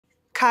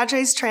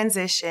CADRE's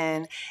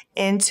transition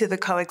into the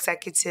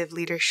co-executive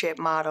leadership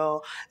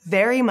model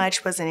very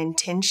much was an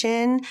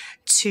intention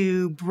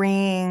to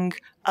bring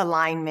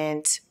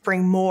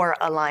more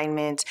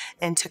alignment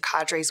into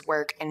CADRE's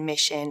work and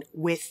mission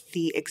with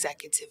the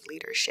executive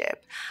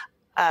leadership.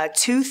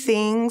 Two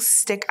things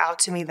stick out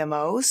to me the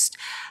most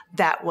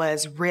that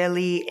was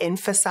really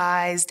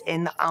emphasized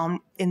in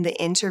the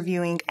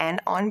interviewing and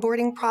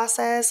onboarding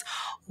process.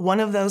 One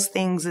of those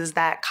things is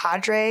that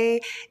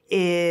CADRE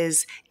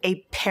is a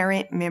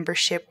parent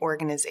membership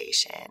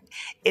organization.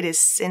 It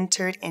is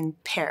centered in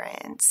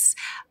parents.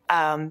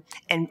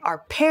 And our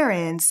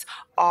parents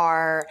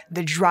are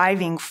the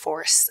driving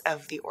force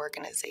of the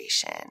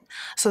organization.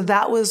 So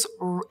that was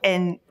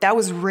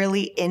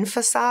really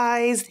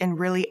emphasized and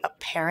really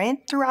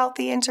apparent throughout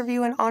the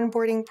interview and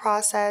onboarding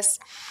process.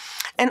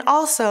 And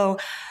also,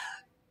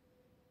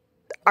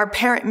 our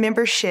parent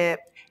membership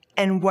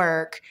and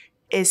work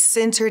is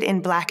centered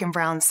in Black and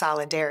Brown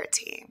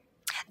solidarity.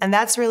 And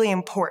that's really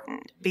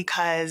important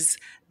because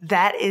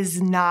that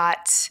is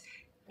not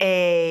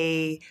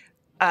a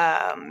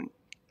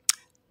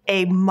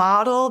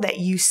model that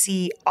you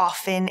see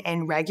often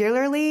and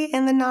regularly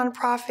in the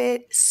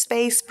nonprofit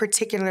space,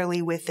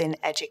 particularly within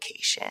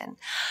education.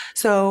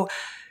 So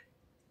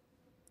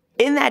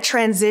in that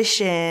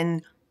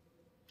transition,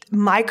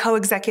 my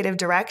co-executive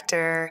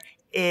director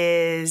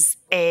is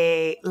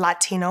a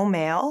Latino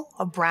male,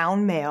 a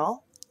brown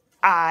male.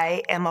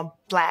 I am a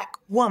Black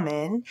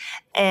woman.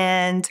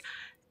 And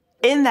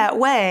in that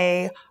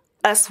way,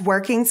 us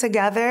working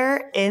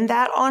together in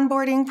that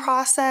onboarding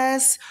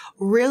process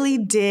really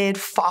did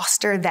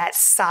foster that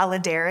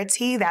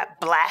solidarity,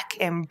 that Black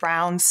and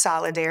Brown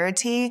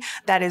solidarity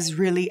that is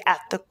really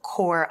at the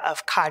core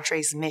of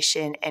CADRE's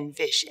mission and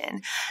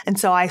vision. And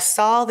so I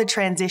saw the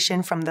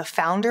transition from the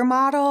founder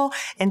model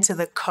into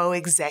the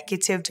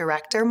co-executive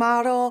director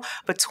model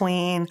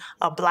between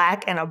a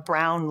Black and a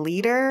Brown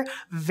leader,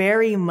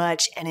 very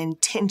much an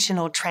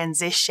intentional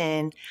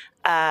transition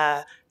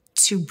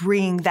to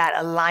bring that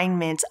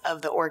alignment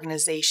of the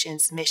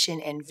organization's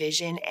mission and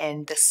vision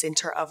and the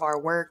center of our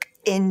work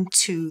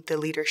into the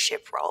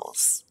leadership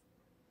roles.